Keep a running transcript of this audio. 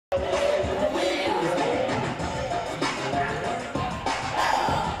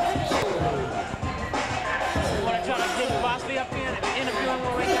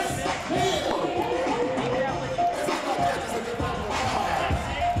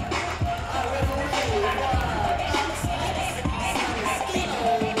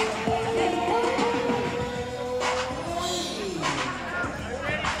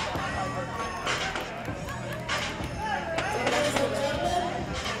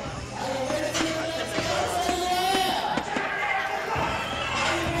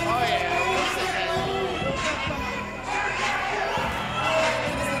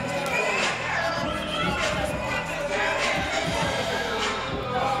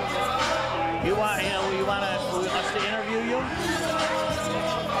You want, you want us to interview you?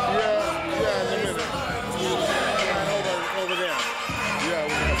 Yeah, in a minute. Right over there. Yeah,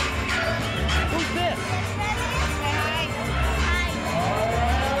 we have to. Who's this?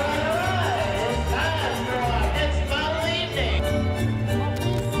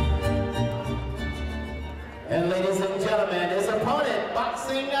 And ladies and gentlemen, his opponent,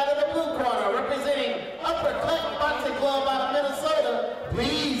 boxing out of the blue corner, representing Uppercut Boxing Club out of Minnesota.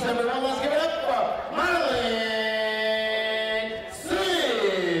 Please, everyone, let's give it up for Marlin.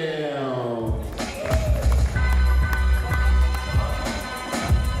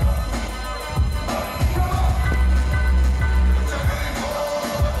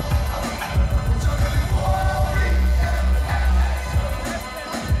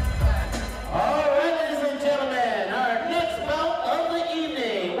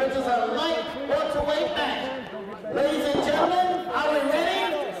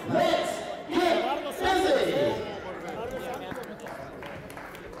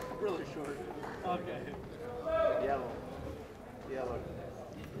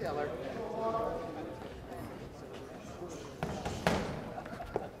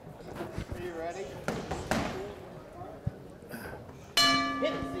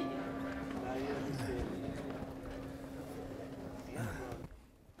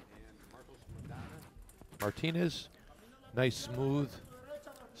 Martinez, nice, smooth,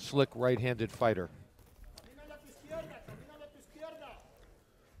 slick right-handed fighter.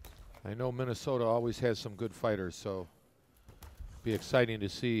 I know Minnesota always has some good fighters, so be exciting to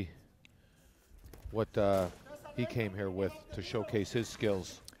see what he came here with to showcase his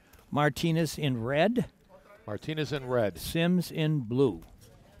skills. Martinez in red. Martinez in red. Sims in blue.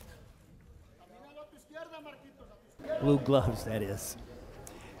 Blue gloves, that is.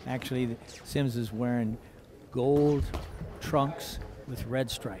 Actually, Sims is wearing gold trunks with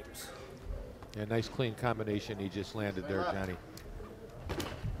red stripes. Yeah, nice clean combination he just landed there, Johnny.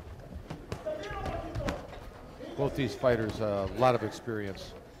 Both these fighters, a lot of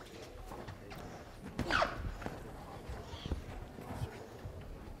experience.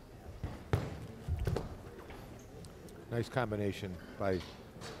 Nice combination by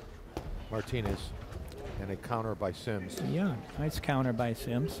Martinez and a counter by Sims. Yeah, nice counter by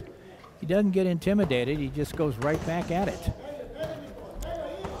Sims. He doesn't get intimidated, he just goes right back at it.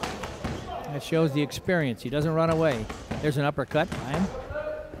 That shows the experience. He doesn't run away. There's an uppercut by him.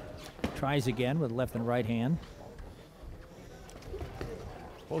 Tries again with left and right hand.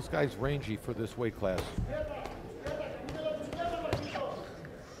 Both guys rangy for this weight class.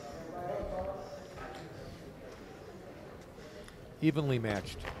 Evenly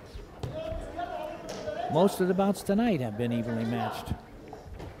matched. Most of the bouts tonight have been evenly matched.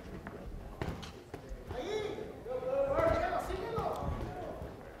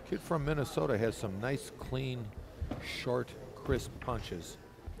 Kid from Minnesota has some nice, clean, short, crisp punches,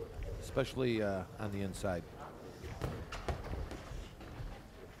 especially on the inside.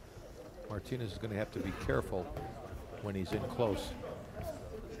 Martinez is going to have to be careful when he's in close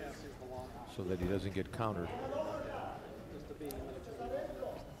so that he doesn't get countered.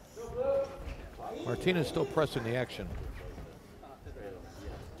 Martinez still pressing the action.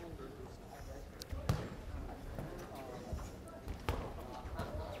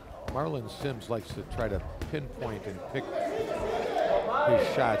 Marlin Sims likes to try to pinpoint and pick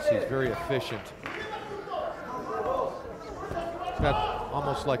his shots. He's very efficient. He's got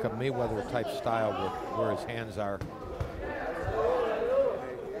almost like a Mayweather type style with where his hands are.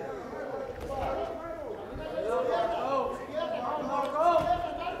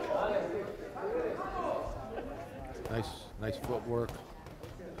 Nice footwork.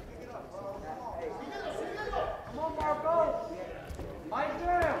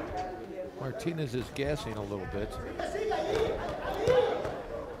 Martinez is gassing a little bit.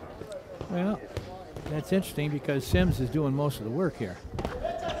 Well, that's interesting because Sims is doing most of the work here.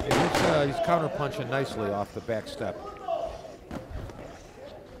 He's counter-punching nicely off the back step.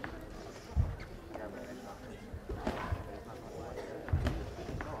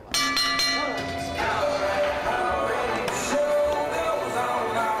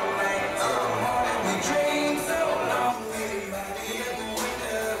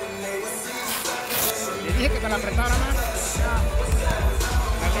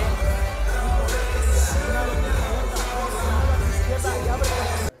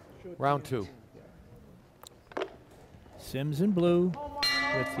 Round two. Sims in blue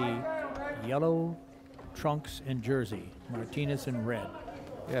with the yellow trunks and jersey. Martinez in red.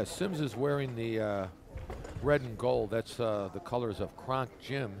 Yeah, Sims is wearing the red and gold. That's the colors of Kronk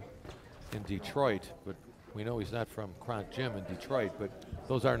Gym in Detroit. But We know he's not from Cronk Gym in Detroit, but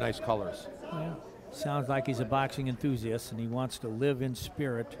those are nice colors. Yeah. Sounds like he's a boxing enthusiast, and he wants to live in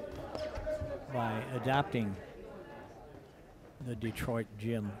spirit by adopting the Detroit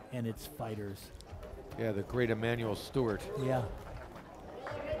gym and its fighters. Yeah, the great Emmanuel Stewart. Yeah.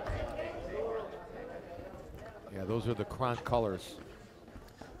 Yeah, those are the Cronk colors,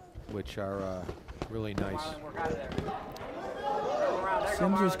 which are really nice.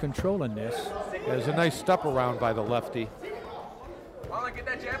 Sims is controlling this. There's a nice step around by the lefty.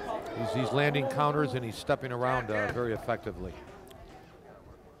 He's landing counters and he's stepping around very effectively.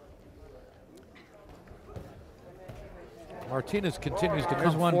 Martinez continues to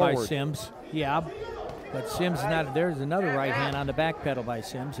come one forward. by Sims. Yeah, but Sims not. There's another right hand on the back pedal by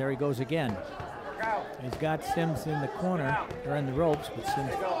Sims. There he goes again. He's got Sims in the corner, or in the ropes, but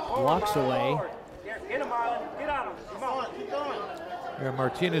Sims walks away. Get him, Marlin. Get on him. Come on. Keep going. Yeah,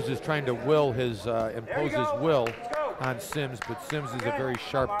 Martinez is trying to will his impose his will on Sims, but Sims is a very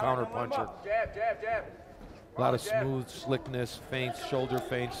sharp counter puncher. Jab, jab, jab. A lot of smooth slickness, feints, shoulder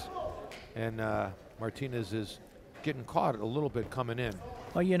feints, and Martinez is getting caught a little bit coming in.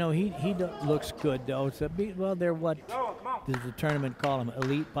 Well, you know, he looks good though. It's well, they're what does the tournament call them?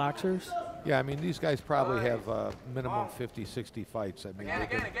 Elite boxers. Yeah, I mean, these guys probably have minimum 50, 60 fights. I mean,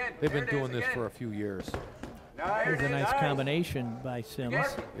 they've been doing this for a few years. There's a nice combination by Sims.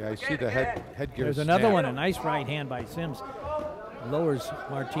 Yeah, I see the headgear. There's another one, a nice right hand by Sims. Lowers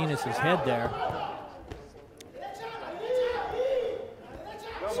Martinez's head there.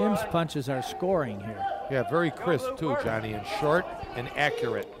 Sims punches are scoring here. Yeah, very crisp too, Johnny, and short and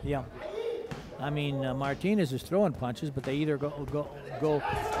accurate. Yeah. I mean, Martinez is throwing punches, but they either go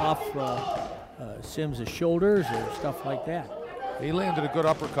off Sims' shoulders or stuff like that. He landed a good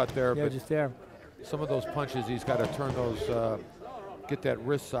uppercut there, Yeah, but just there. some of those punches, he's got to turn those, get that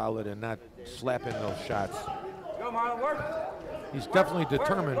wrist solid and not slap in those shots. Go, Marlin, work. He's definitely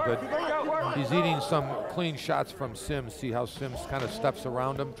determined, but he's eating some clean shots from Sims. See how Sims kind of steps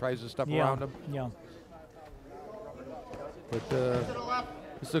around him, tries to step around him? Yeah. But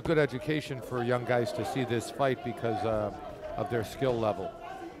this is a good education for young guys to see this fight because of their skill level.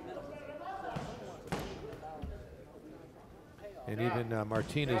 And even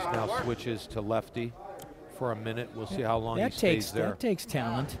Martinez now switches to lefty for a minute. We'll see how long he stays there. That takes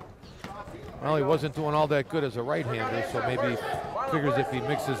talent. Well, he wasn't doing all that good as a right-hander, so maybe figures if he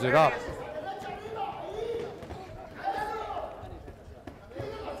mixes it up.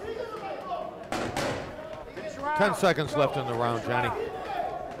 Ten seconds left in the round, Johnny.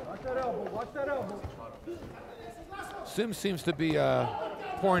 Sims seems to be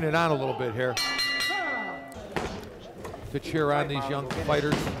pouring it on a little bit here to cheer on these young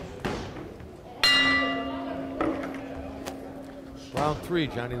fighters. Round 3,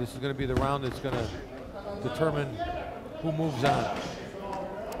 Johnny. This is going to be the round that's going to determine who moves on.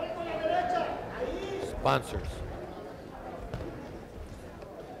 Sponsors.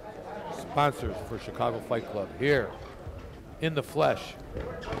 Sponsors for Chicago Fight Club here in the flesh.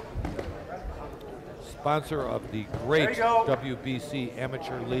 Sponsor of the great WBC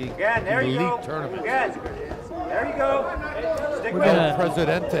Amateur League Elite Tournament. There you go. Stick with El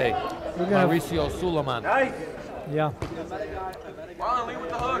Presidente, Mauricio Suleiman. Nice. Yeah. Marlin, lead with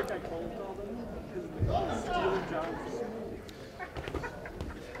the hook.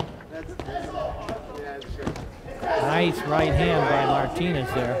 Nice right hand by Martinez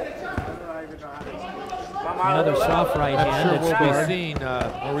there. Another soft right hand. I'm sure that we'll scored. be seeing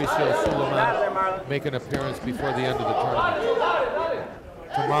Mauricio Suleiman make an appearance before the end of the tournament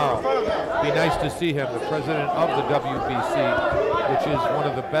tomorrow. Be nice to see him, the president of the WBC, which is one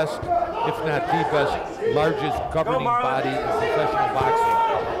of the best, if not the best, largest governing body in professional boxing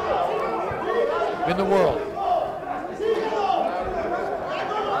in the world.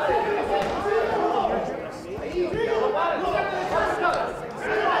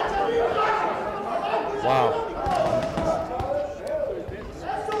 Wow.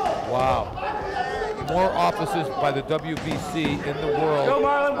 Wow. More offices by the WBC in the world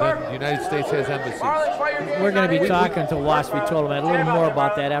than the United States has embassies. We're going to be talking to Waspi Toloman a little more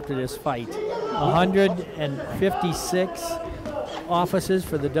about that after this fight. 156 offices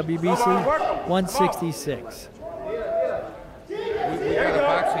for the WBC, 166. We got a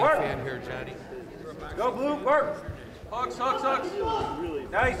boxing fan here, Johnny. Go, Blue, work. Hooks.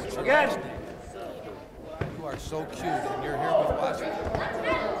 Nice. Again. You are so cute, and you're here with Waspi.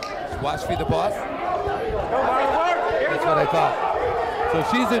 Is Waspi the boss? Go, Marlin, work. That's what I thought. So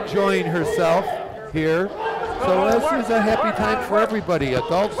she's enjoying herself here. So this is a happy time for everybody,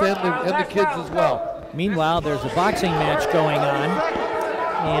 adults and the kids as well. Meanwhile, there's a boxing match going on,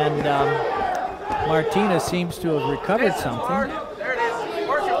 and Martinez seems to have recovered something. There it is.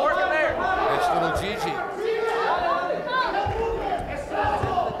 Work it there. That's little Gigi.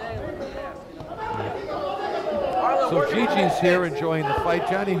 So Gigi's here enjoying the fight.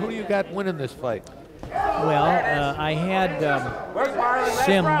 Johnny, who do you got winning this fight? Well, I had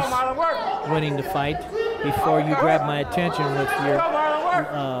Sims winning the fight before you grabbed my attention with your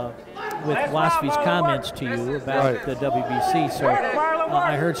with Waspy's comments to you about the WBC. So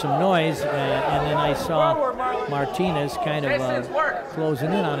I heard some noise, and then I saw Martinez kind of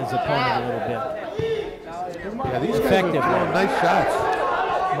closing in on his opponent a little bit. Yeah, these guys are throwing nice shots.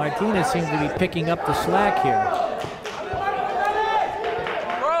 Martinez seems to be picking up the slack here.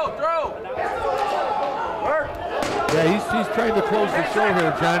 Yeah, he's trying to close the show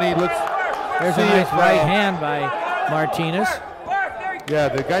here, Johnny. There's a nice right hand by Martinez. Yeah,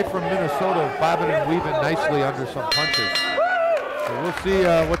 the guy from Minnesota bobbing and weaving nicely under some punches. So we'll see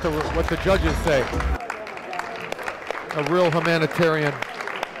what the judges say. A real humanitarian.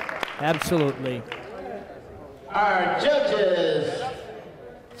 Absolutely. Our judges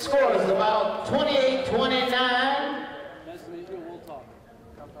scores about 28-29.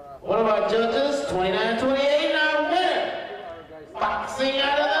 One of our judges, 29-28, our winner. Boxing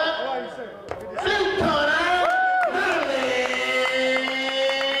out of the blue corner, Marlin.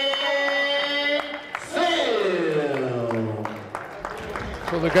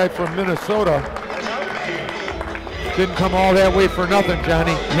 So the guy from Minnesota didn't come all that way for nothing,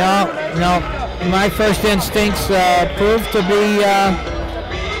 Johnny. No. My first instincts proved to be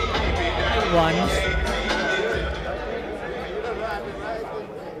ones.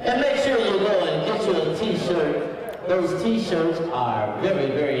 And make sure you go and get you a t-shirt. Those t-shirts are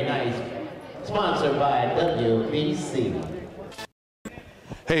very, very nice. Sponsored by WBC.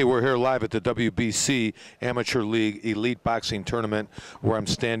 Hey, we're here live at the WBC Amateur League Elite Boxing Tournament, where I'm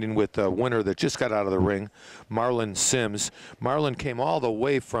standing with the winner that just got out of the ring, Marlin Sims. Marlin came all the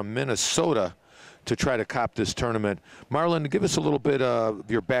way from Minnesota to try to cop this tournament. Marlin, give us a little bit of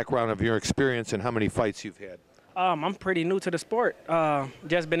your background, of your experience, and how many fights you've had. I'm pretty new to the sport.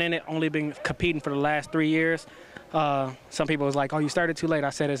 Just been in it, only been competing for the last 3 years. Some people was like, oh, you started too late. I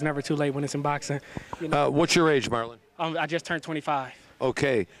said it's never too late when it's in boxing. You know? What's your age, Marlin? I just turned 25.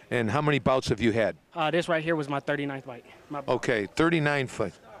 Okay, and how many bouts have you had? This right here was my 39th fight. Okay, 39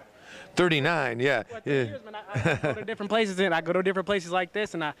 fights. 39, yeah. Well, 3 years, man. I go to different places, and I go to different places like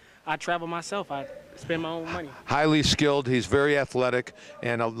this, and I travel myself. I spend my own money. Highly skilled. He's very athletic,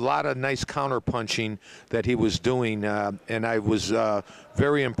 and a lot of nice counter punching that he was doing. And I was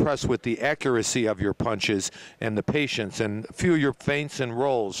very impressed with the accuracy of your punches and the patience, and a few of your feints and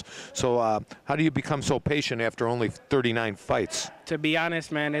rolls. So how do you become so patient after only 39 fights? To be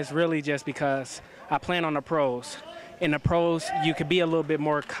honest, man, it's really just because I plan on the pros. In the pros, you could be a little bit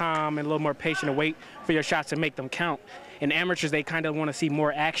more calm and a little more patient and wait for your shots to make them count. In amateurs, they kind of want to see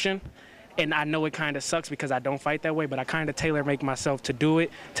more action. And I know it kind of sucks because I don't fight that way, but I kind of tailor-make myself to do it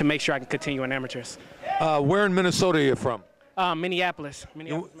to make sure I can continue in amateurs. Where in Minnesota are you from? Minneapolis.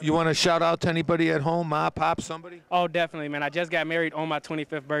 You want to shout out to anybody at home, Ma, Pop, somebody? Oh, definitely, man. I just got married on my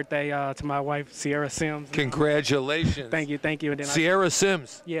 25th birthday to my wife, Cicero Sims. Congratulations. Thank you. And then Sierra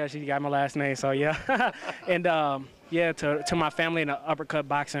Sims. Yeah, she got my last name, so yeah. And yeah, to my family in the Uppercut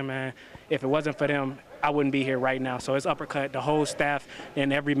Boxing, man, if it wasn't for them, I wouldn't be here right now. So it's Uppercut, the whole staff,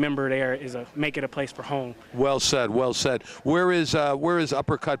 and every member there is make it a place for home. Well said, well said. Where is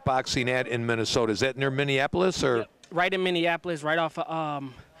Uppercut Boxing at in Minnesota? Is that near Minneapolis or? Yep. Right in Minneapolis, right off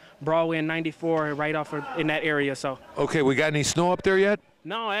of Broadway and 94, right off of, in that area. So. Okay, we got any snow up there yet?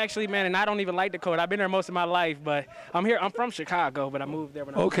 No, actually, man, and I don't even like the cold. I've been there most of my life, but I'm here. I'm from Chicago, but I moved there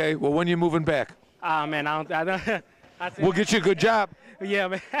when I was. Okay, well, when you moving back? Man, I don't we'll get you a good job. Yeah,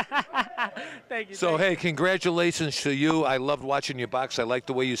 man. Thank you. So, hey, congratulations to you. I loved watching you box. I liked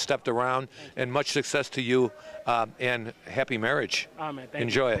the way you stepped around, and much success to you, and happy marriage. Oh, man,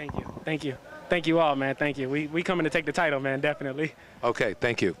 Enjoy it. Thank you. Thank you all, man. Thank you. We coming to take the title, man, definitely. Okay,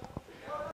 thank you.